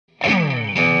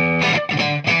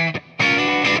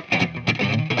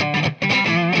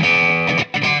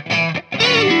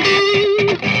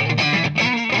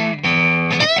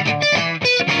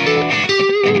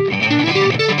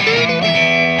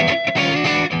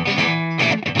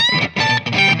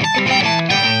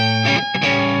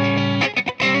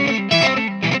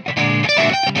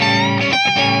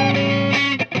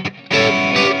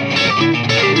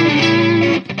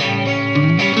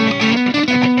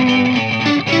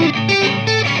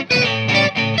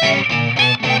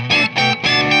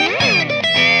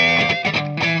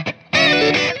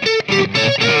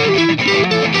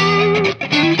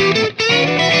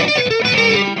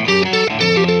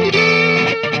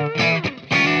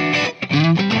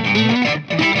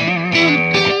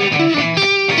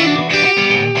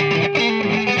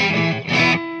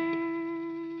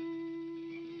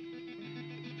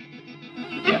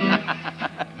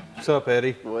What's up,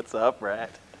 Eddie? What's up,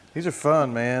 Brad? These are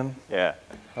fun, man. Yeah.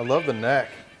 I love the neck.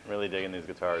 Really digging these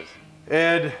guitars.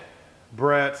 Ed,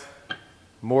 Brett,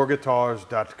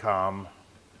 moreguitars.com.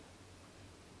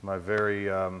 My very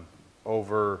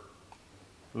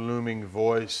over-looming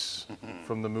voice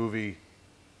from the movie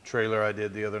trailer I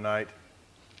did the other night.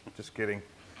 Just kidding.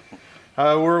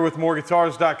 We're with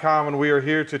moreguitars.com, and we are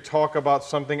here to talk about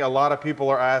something a lot of people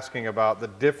are asking about, the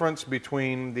difference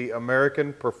between the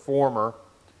American Performer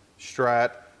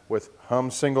Strat with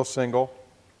Single Single,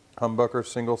 Humbucker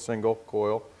Single Single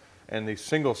coil, and the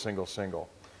Single Single Single.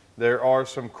 There are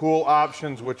some cool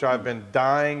options which I've been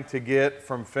dying to get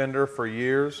from Fender for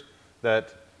years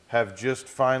that have just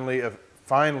finally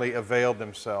availed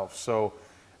themselves. So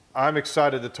I'm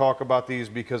excited to talk about these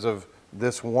because of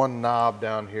this one knob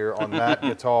down here on that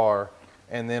guitar,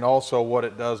 and then also what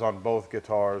it does on both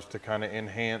guitars to kind of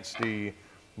enhance the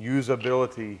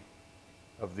usability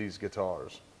of these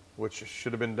guitars, which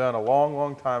should have been done a long,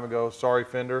 long time ago. Sorry,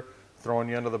 Fender, throwing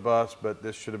you under the bus, but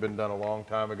this should have been done a long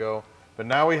time ago. But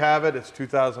now we have it. It's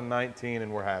 2019,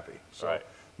 and we're happy. So, right.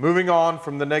 Moving on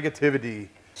from the negativity.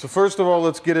 So first of all,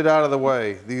 let's get it out of the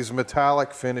way. These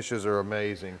metallic finishes are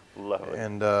amazing. Love it.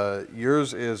 And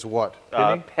yours is what?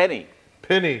 Penny? Penny.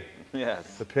 Penny.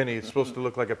 Yes. The penny. It's supposed to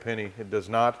look like a penny. It does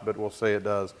not, but we'll say it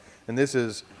does. And this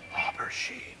is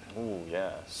aubergine. Ooh,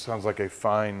 yeah. Sounds like a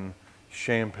fine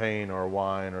champagne or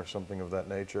wine or something of that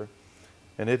nature.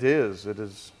 And it is. It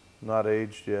is not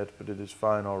aged yet, but it is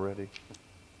fine already.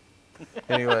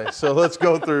 Anyway, so let's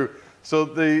go through.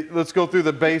 Let's go through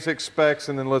the basic specs,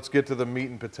 and then let's get to the meat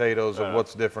and potatoes of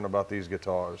what's different about these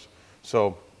guitars.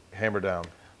 So, hammer down.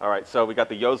 All right, so we got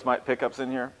the Yosemite pickups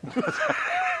in here.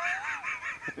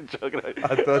 I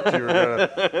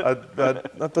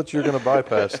thought you were gonna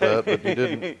bypass that, but you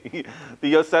didn't. The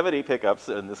Yosemite pickups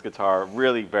in this guitar are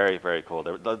really very, very cool.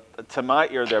 To my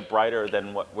ear, they're brighter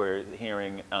than what we're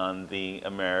hearing on the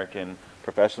American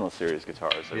Professional Series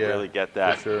guitars. I really get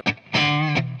that. For sure.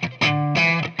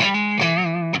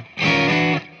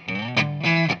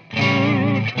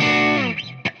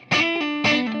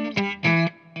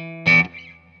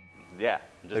 Yeah.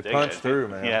 They punch through,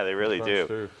 man. Yeah, they really do.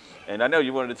 Through. And I know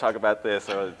you wanted to talk about this,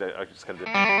 so I just kind of.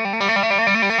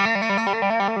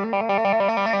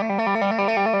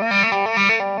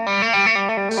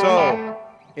 So,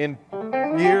 in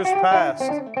years past,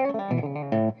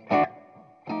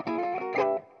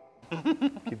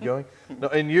 keep going. No,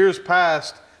 in years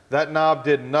past, that knob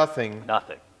did nothing.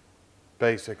 Nothing.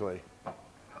 Basically.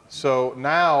 So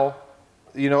now,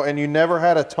 you know, and you never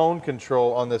had a tone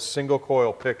control on this single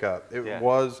coil pickup. It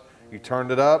was, you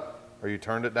turned it up or you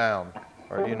turned it down,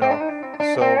 or, you know.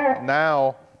 So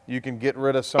now you can get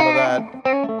rid of some of that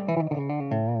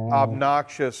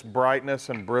obnoxious brightness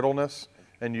and brittleness,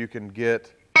 and you can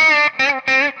get,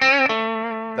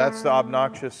 that's the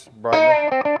obnoxious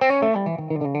brightness.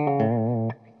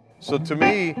 So to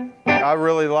me, I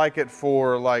really like it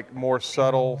for like more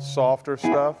subtle, softer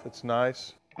stuff. It's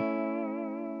nice.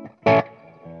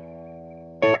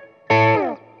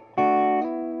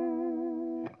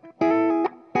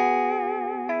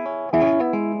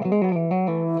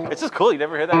 It's just cool. You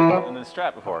never heard that in the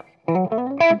Strat before.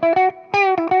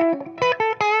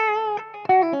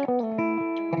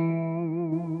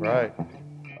 Right.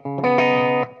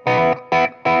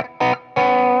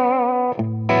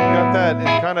 Got that.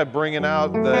 It's kind of bringing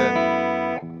out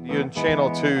the, you're in channel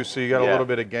 2, so you got a little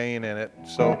bit of gain in it.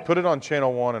 So put it on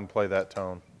channel 1 and play that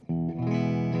tone.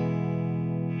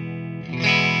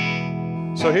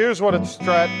 So here's what a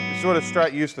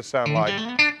Strat used to sound like.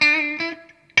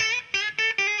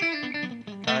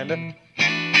 Kinda.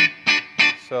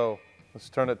 So let's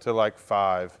turn it to like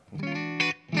 5.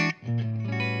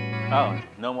 Oh,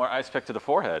 no more ice pick to the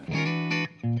forehead.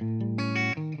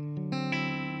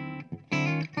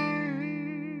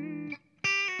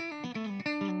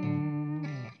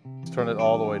 Let's turn it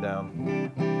all the way down.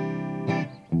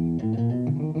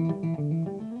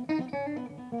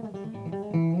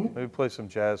 Maybe play some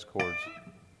jazz chords.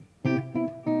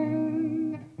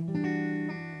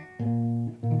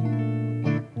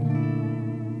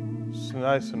 It's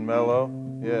nice and mellow,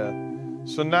 yeah.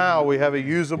 So now we have a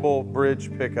usable bridge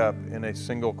pickup in a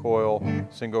single coil,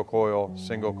 single coil,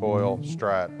 single coil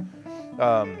Strat.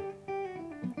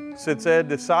 Since Ed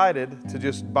decided to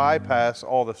just bypass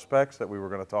all the specs that we were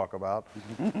going to talk about,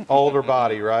 Adler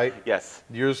Body, right? Yes.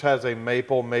 Yours has a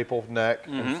maple neck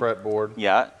and fretboard.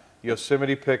 Yeah.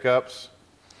 Yosemite pickups.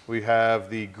 We have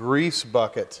the grease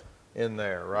bucket in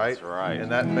there, right? That's right. And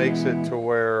that makes it to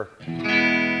where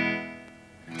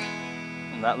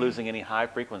I'm not losing any high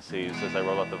frequencies as I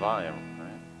roll up the volume,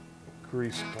 right?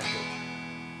 Grease bucket.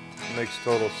 Makes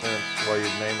total sense why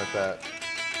you'd name it that.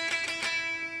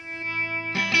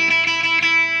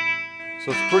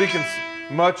 So it's pretty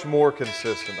much more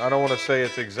consistent. I don't want to say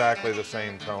it's exactly the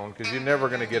same tone because you're never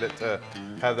going to get it to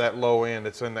have that low end.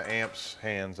 It's in the amp's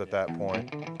hands at that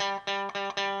point.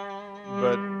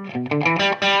 But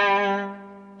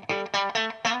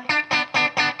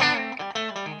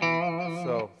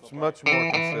so it's much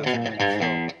more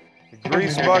consistent. So the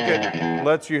grease bucket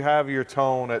lets you have your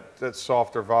tone at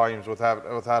softer volumes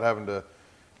without having to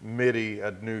MIDI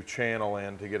a new channel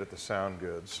in to get it to sound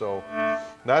good. So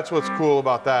that's what's cool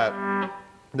about that.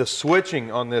 The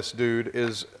switching on this dude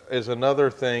is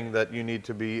another thing that you need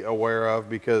to be aware of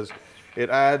because it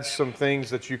adds some things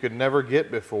that you could never get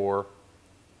before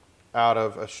out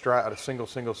of a Strat, a single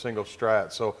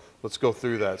Strat. So let's go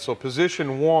through that. So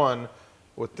position 1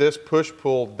 with this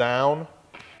push-pull down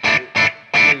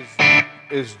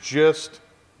is just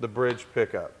the bridge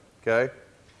pickup, okay?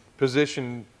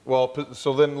 Position, well,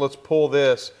 so then let's pull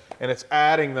this, and it's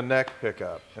adding the neck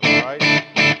pickup, am I right?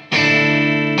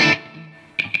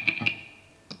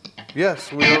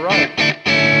 Yes, we are right.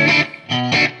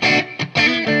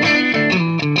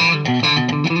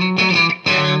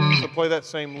 So play that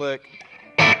same lick.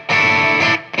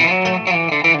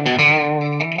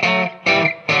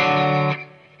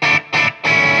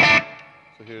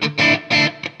 So here's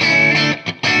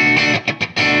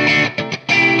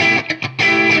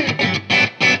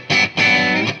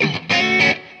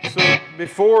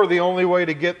before, the only way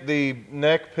to get the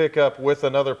neck pickup with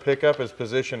another pickup is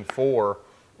position 4,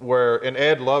 and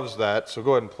Ed loves that, so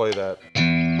go ahead and play that.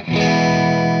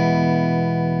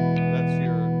 That's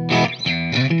your...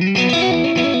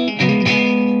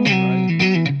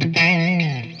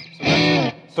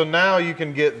 So now you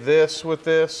can get this with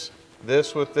this,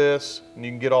 this with this, and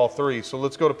you can get all 3. So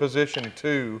let's go to position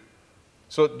 2.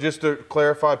 So just to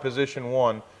clarify position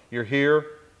 1, you're here,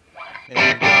 and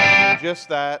you've got just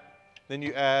that. Then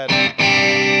you add, when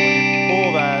you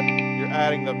pull that, you're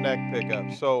adding the neck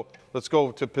pickup. So let's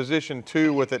go to position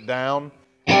 2 with it down.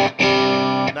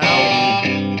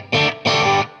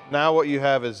 Now what you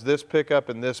have is this pickup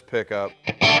and this pickup.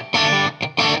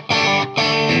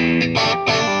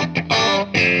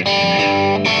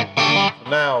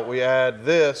 Now we add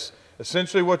this.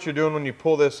 Essentially what you're doing when you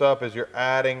pull this up is you're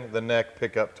adding the neck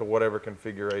pickup to whatever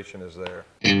configuration is there.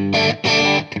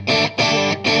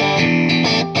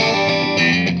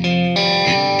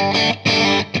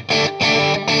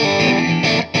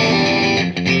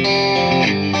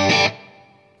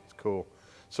 It's cool.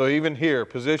 So even here,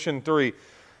 position 3.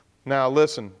 Now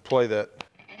listen, play that.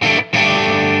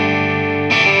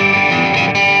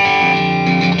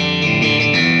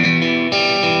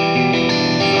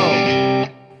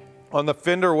 On the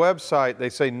Fender website, they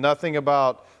say nothing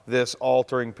about this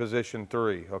altering position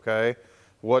 3, okay?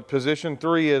 What position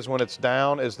 3 is when it's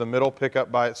down is the middle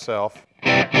pickup by itself.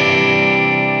 Whenever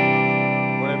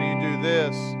you do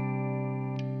this,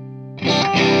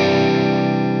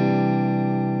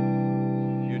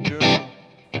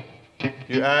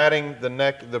 you're adding the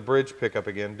neck, the bridge pickup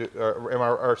again,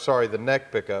 the neck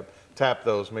pickup. Tap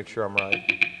those, make sure I'm right.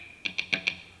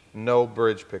 No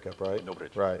bridge pickup, right? No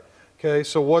bridge. Right. Okay,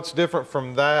 so what's different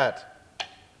from that?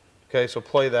 Okay, so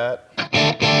play that.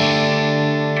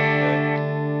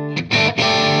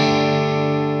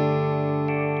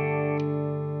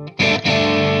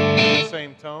 Okay.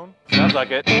 Same tone? Sounds like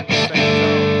it. Same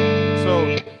tone.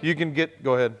 So you can get,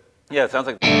 go ahead. Yeah, it sounds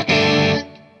like.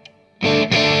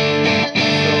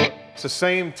 So it's the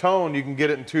same tone, you can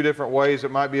get it in 2 different ways. It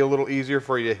might be a little easier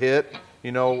for you to hit,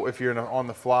 you know, if you're on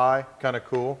the fly, kind of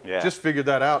cool. Yeah. Just figured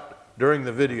that out during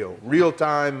the video.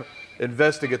 Real-time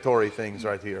investigatory things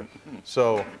right here.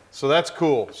 So that's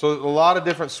cool. So a lot of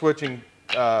different switching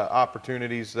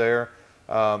opportunities there.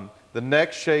 The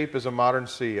neck shape is a modern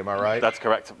C, am I right? That's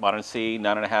correct. Modern C,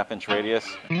 9.5-inch radius.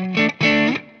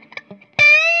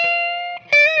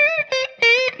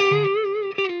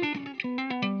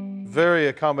 Very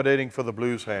accommodating for the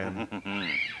blues hand.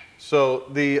 So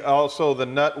also the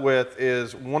nut width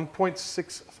is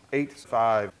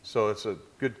 1.685, so it's a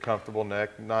good comfortable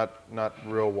neck, not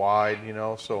real wide, you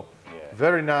know. So yeah.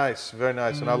 Very nice, very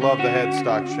nice, and I love the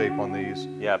headstock shape on these.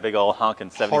 Yeah, big old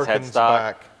honkin' 70s Harkens headstock.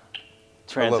 Back.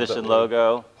 Transition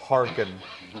logo. Harken.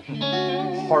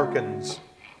 Harkens.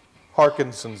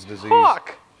 Parkinson's disease.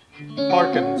 Hawk.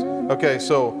 Harkens. Okay,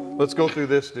 so let's go through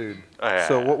this dude. Oh, yeah.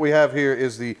 So what we have here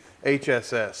is the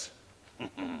HSS.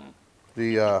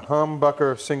 The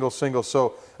Humbucker Single Single.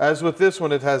 So as with this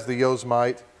one, it has the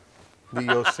Yosemite, the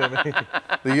Yosemite,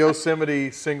 the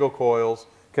Yosemite single coils.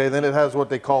 Okay, then it has what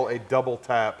they call a double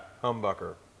tap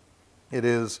humbucker. It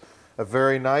is a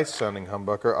very nice sounding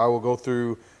humbucker. I will go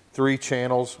through 3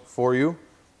 channels for you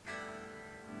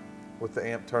with the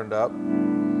amp turned up.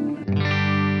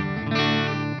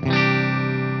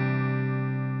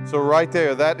 So right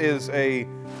there, that is a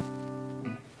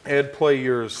Ed, play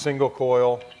yours single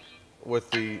coil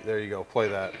with the, there you go, play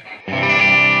that.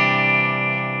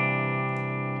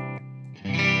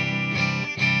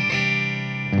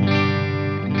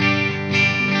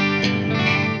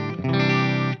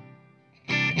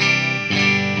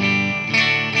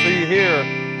 So you hear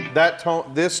that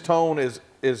tone, this tone is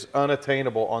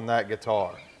unattainable on that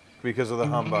guitar because of the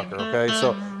humbucker, okay?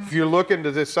 So if you're looking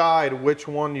to decide which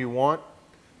one you want,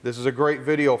 this is a great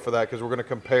video for that because we're going to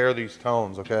compare these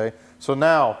tones, okay? So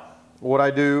now, what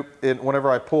I do, whenever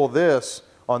I pull this,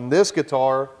 on this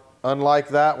guitar, unlike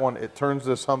that one, it turns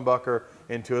this humbucker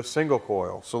into a single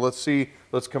coil. So let's see,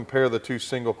 let's compare the 2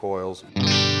 single coils.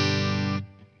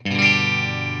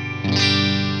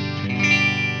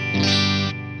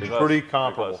 Pretty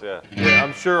comparable. Pretty close, yeah. Yeah,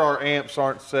 I'm sure our amps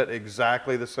aren't set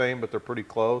exactly the same, but they're pretty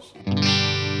close.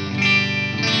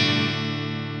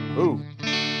 Ooh.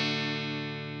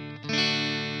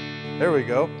 There we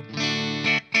go.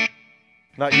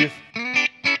 Not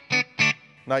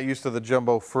used to the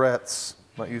jumbo frets.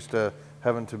 Not used to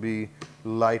having to be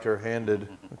lighter handed.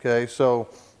 Okay, so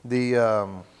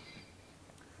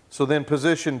so then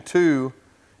position 2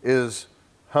 is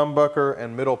humbucker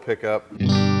and middle pickup.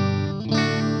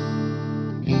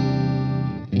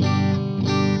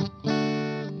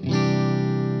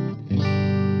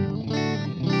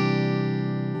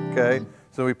 Okay,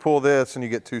 so we pull this and you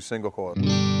get 2 single coils.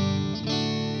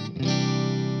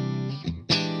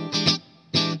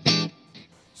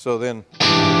 So then,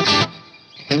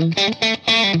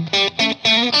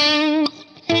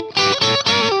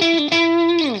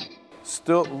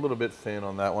 still a little bit thin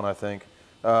on that one, I think.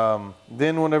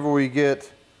 Then whenever we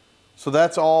get, so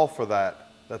that's all for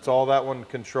that. That's all that one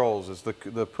controls is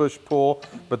the push-pull.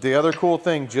 But the other cool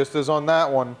thing, just as on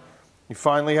that one, you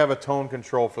finally have a tone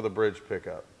control for the bridge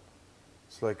pickup.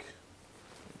 It's like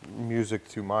music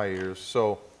to my ears.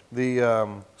 So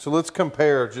so let's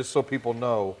compare, just so people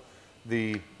know,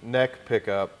 the neck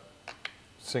pickup,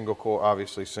 single coil,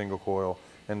 obviously single coil,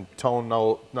 and tone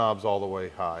knobs all the way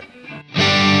high.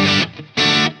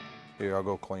 Here, I'll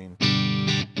go clean.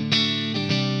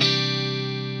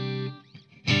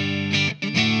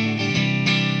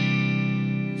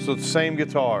 So it's same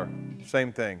guitar,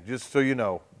 same thing, just so you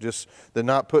know. Just they're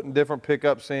not putting different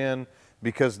pickups in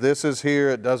because this is here,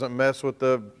 it doesn't mess with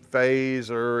the phase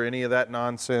or any of that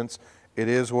nonsense. It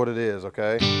is what it is,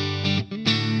 okay?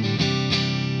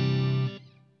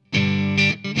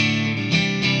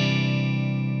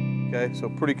 Okay, so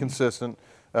pretty consistent.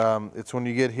 It's when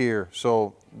you get here,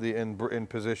 so in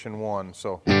position 1.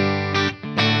 So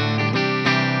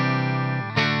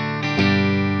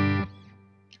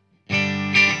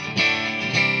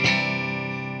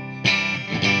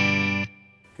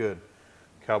good.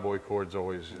 Cowboy chords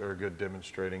always are a good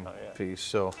demonstrating piece.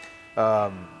 So,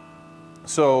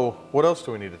 so what else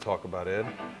do we need to talk about, Ed?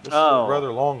 This is a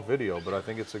rather long video, but I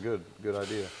think it's a good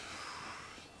idea.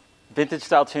 Vintage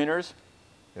style tuners.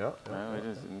 Yeah. We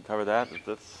didn't cover that.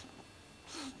 That's,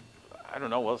 I don't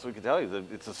know what else we could tell you.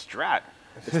 It's a Strat.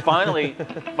 It's finally,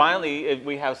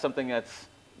 we have something that's,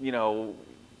 you know,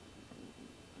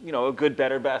 a good,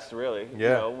 better, best, really. Yeah.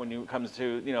 You know, when it comes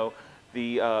to,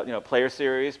 the Player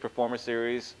Series, Performer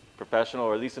Series, Professional,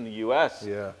 or at least in the U.S.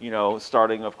 Yeah. You know,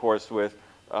 starting, of course, with,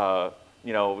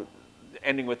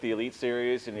 ending with the Elite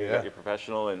Series, and you got your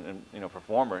Professional and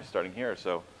Performer starting here.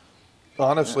 So.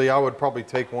 Honestly, I would probably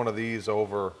take one of these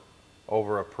over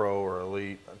a Pro or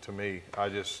Elite. To me,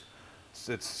 it's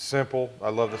simple. I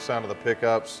love the sound of the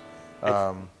pickups.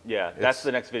 Yeah, that's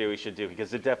the next video we should do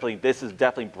because this is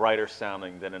definitely brighter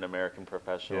sounding than an American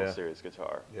Professional Series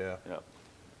guitar. Yeah. You know,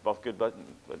 both good, but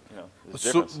there's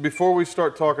So difference. before we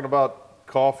start talking about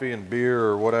coffee and beer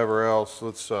or whatever else,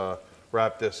 let's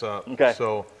wrap this up. Okay.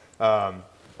 So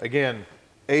again,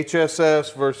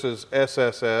 HSS versus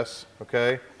SSS.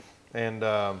 Okay. And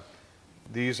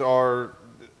these are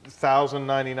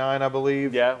 $1,099, I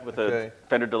believe. Yeah, with a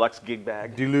Fender Deluxe gig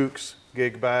bag. Deluxe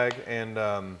gig bag, and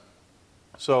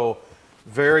so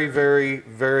very, very,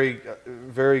 very,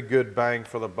 very good bang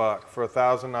for the buck. For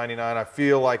 $1,099, I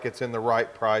feel like it's in the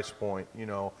right price point. You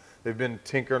know, they've been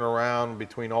tinkering around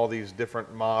between all these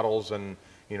different models, and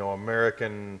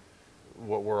American.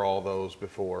 What were all those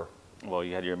before? Well,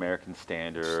 you had your American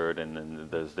Standard, and then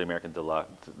there's the American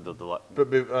Deluxe.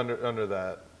 But under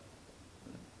that.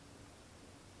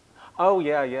 Oh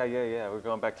yeah. We're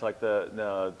going back to like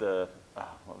the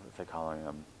what was they calling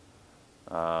them?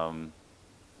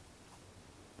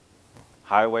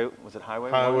 Highway, was it Highway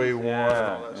 1? Highway 1,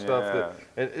 Yeah, all that stuff.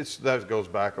 That goes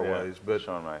back a ways, but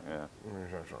Sean Mike,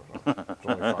 it's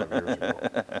only 5 years ago.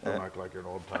 Don't act like you're an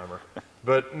old timer.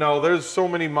 But no, there's so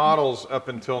many models up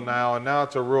until now, and now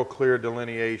it's a real clear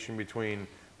delineation between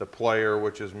the Player,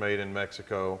 which is made in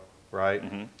Mexico, right?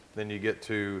 Then you get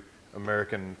to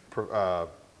American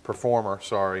Performer,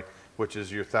 sorry, which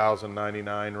is your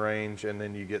 $1,099 range, and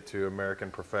then you get to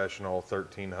American Professional,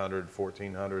 $1,300,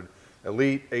 $1,400,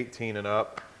 Elite, 18 and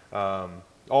up.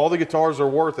 All the guitars are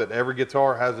worth it. Every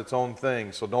guitar has its own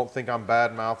thing, so don't think I'm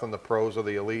bad-mouthing the pros or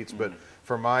the Elites, but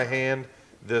for my hand,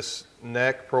 this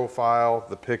neck profile,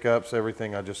 the pickups,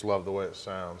 everything, I just love the way it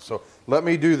sounds. So let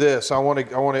me do this. I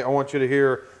want you to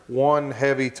hear one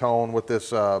heavy tone with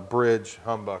this bridge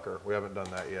humbucker. We haven't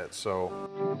done that yet, so.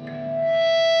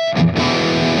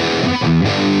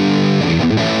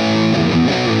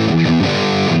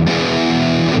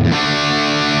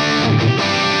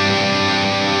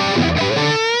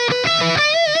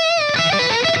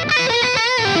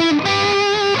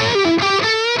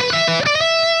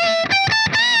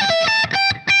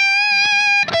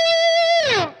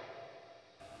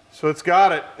 So it's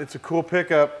got it. It's a cool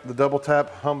pickup, the double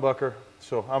tap humbucker.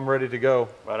 So I'm ready to go.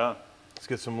 right on. Let's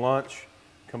get some lunch,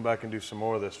 come back and do some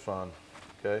more of this fun,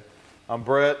 okay? I'm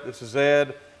Brett, this is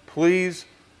Ed. Please,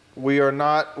 we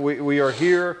are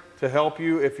here to help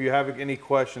you. If you have any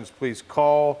questions, please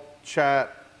call,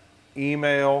 chat,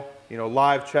 email,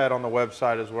 live chat on the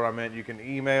website is what I meant. You can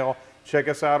email. Check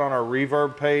us out on our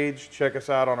Reverb page. Check us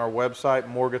out on our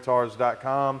website,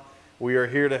 moreguitars.com. We are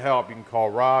here to help. You can call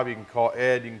Rob, you can call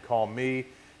Ed, you can call me,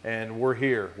 and we're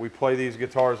here. We play these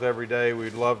guitars every day.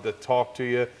 We'd love to talk to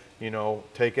you,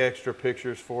 take extra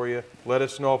pictures for you. Let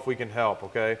us know if we can help,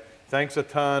 okay? Thanks a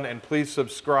ton, and please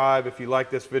subscribe if you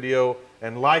like this video,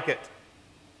 and like it.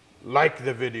 Like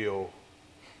the video.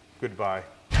 Goodbye.